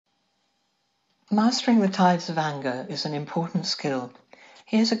Mastering the tides of anger is an important skill.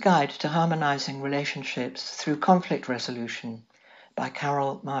 Here's a guide to harmonizing relationships through conflict resolution by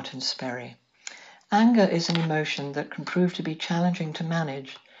Martin-Sperry. Anger is an emotion that can prove to be challenging to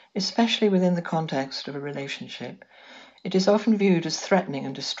manage, especially within the context of a relationship. It is often viewed as threatening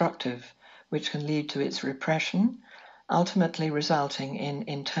and destructive, which can lead to its repression, ultimately resulting in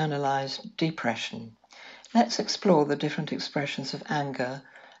internalized depression. Let's explore the different expressions of anger,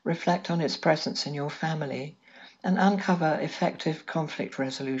 reflect on its presence in your family, and uncover effective conflict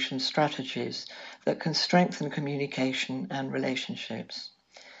resolution strategies that can strengthen communication and relationships.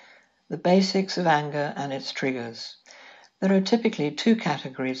 The basics of anger and its triggers. There are typically two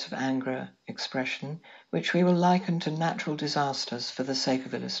categories of anger expression, which we will liken to natural disasters for the sake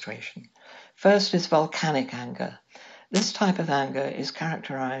of illustration. First is volcanic anger. This type of anger is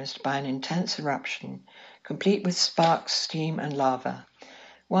characterized by an intense eruption, complete with sparks, steam, and lava.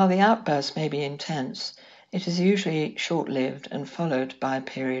 While the outburst may be intense, it is usually short-lived and followed by a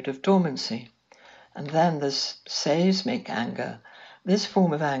period of dormancy. And then there's seismic anger. This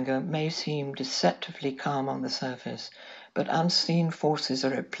form of anger may seem deceptively calm on the surface, but unseen forces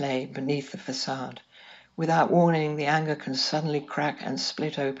are at play beneath the facade. Without warning, the anger can suddenly crack and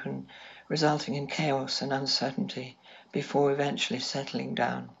split open, resulting in chaos and uncertainty before eventually settling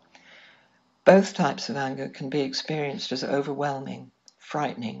down. Both types of anger can be experienced as overwhelming,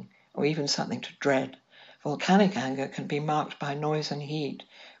 frightening, or even something to dread. Volcanic anger can be marked by noise and heat,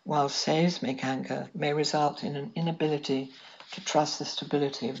 while seismic anger may result in an inability to trust the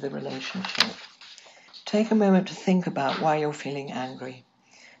stability of the relationship. Take a moment to think about why you're feeling angry.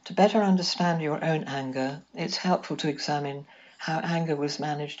 To better understand your own anger, it's helpful to examine how anger was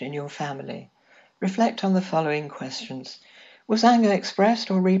managed in your family. Reflect on the following questions. Was anger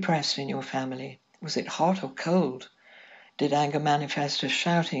expressed or repressed in your family? Was it hot or cold? Did anger manifest as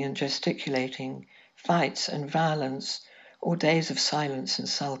shouting and gesticulating, fights and violence, or days of silence and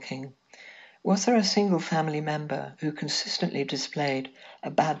sulking? Was there a single family member who consistently displayed a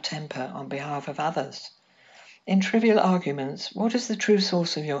bad temper on behalf of others? In trivial arguments, what is the true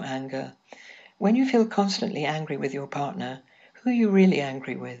source of your anger? When you feel constantly angry with your partner, who are you really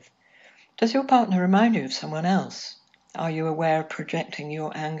angry with? Does your partner remind you of someone else? Are you aware of projecting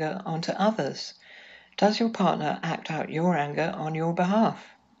your anger onto others? Does your partner act out your anger on your behalf?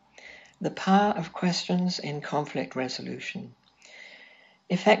 The power of questions in conflict resolution.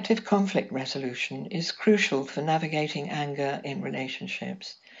 Effective conflict resolution is crucial for navigating anger in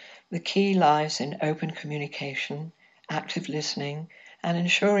relationships. The key lies in open communication, active listening, and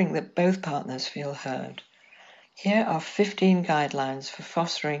ensuring that both partners feel heard. Here are 15 guidelines for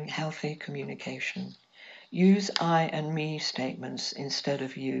fostering healthy communication. Use I and me statements instead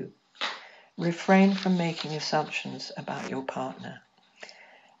of you. Refrain from making assumptions about your partner.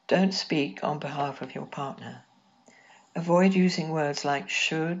 Don't speak on behalf of your partner. Avoid using words like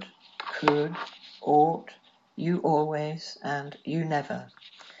should, could, ought, you always, and you never.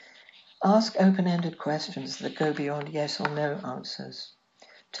 Ask open-ended questions that go beyond yes or no answers.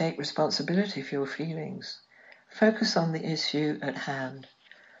 Take responsibility for your feelings. Focus on the issue at hand.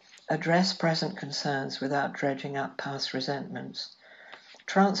 Address present concerns without dredging up past resentments.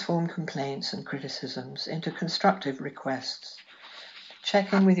 Transform complaints and criticisms into constructive requests.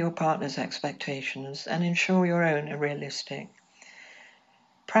 Check in with your partner's expectations and ensure your own are realistic.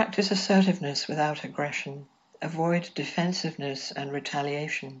 Practice assertiveness without aggression. Avoid defensiveness and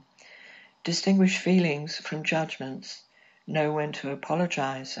retaliation. Distinguish feelings from judgments. Know when to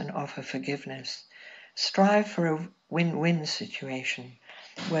apologize and offer forgiveness. Strive for a win-win situation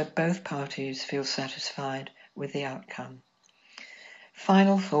where both parties feel satisfied with the outcome.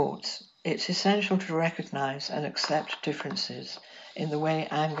 Final thoughts. It's essential to recognize and accept differences in the way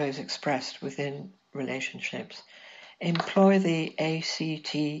anger is expressed within relationships. Employ the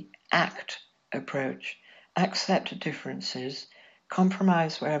ACT approach. Accept differences,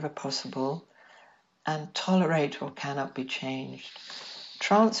 compromise wherever possible, and tolerate what cannot be changed.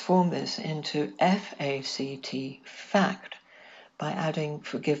 Transform this into fact, by adding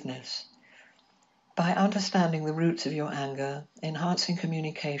forgiveness. By understanding the roots of your anger, enhancing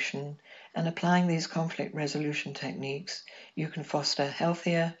communication, and applying these conflict resolution techniques, you can foster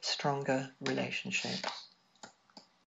healthier, stronger relationships.